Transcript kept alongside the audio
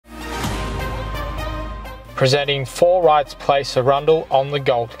presenting 4 Wrights Place, Arundel on the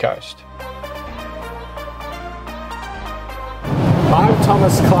Gold Coast. I'm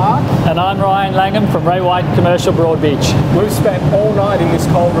Thomas.Clark. And I'm Ryan.Langham from Ray White Commercial Broadbeach. We've spent all night in this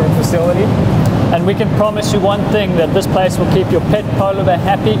cold room facility. And we can promise you one thing, that this place will keep your pet polar bear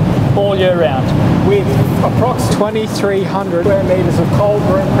happy all year round. With approximately 2,300 square metres of cold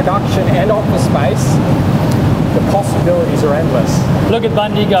room production and office space, the possibilities are endless. Look at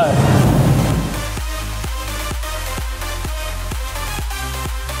Bundy go.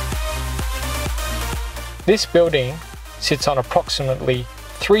 This building sits on approximately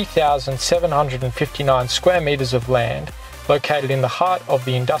 3,759 square metres of land located in the heart of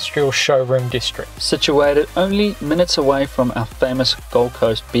the industrial showroom district. Situated only minutes away from our famous Gold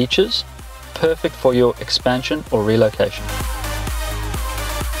Coast beaches, perfect for your expansion or relocation.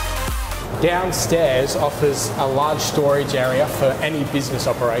 Downstairs offers a large storage area for any business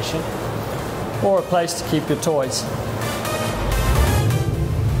operation. Or a place to keep your toys.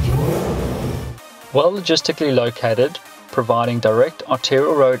 Well logistically located, providing direct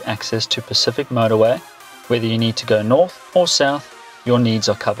arterial road access to Pacific Motorway. Whether you need to go north or south, your needs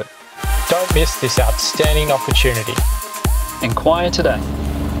are covered. Don't miss this outstanding opportunity. Inquire today.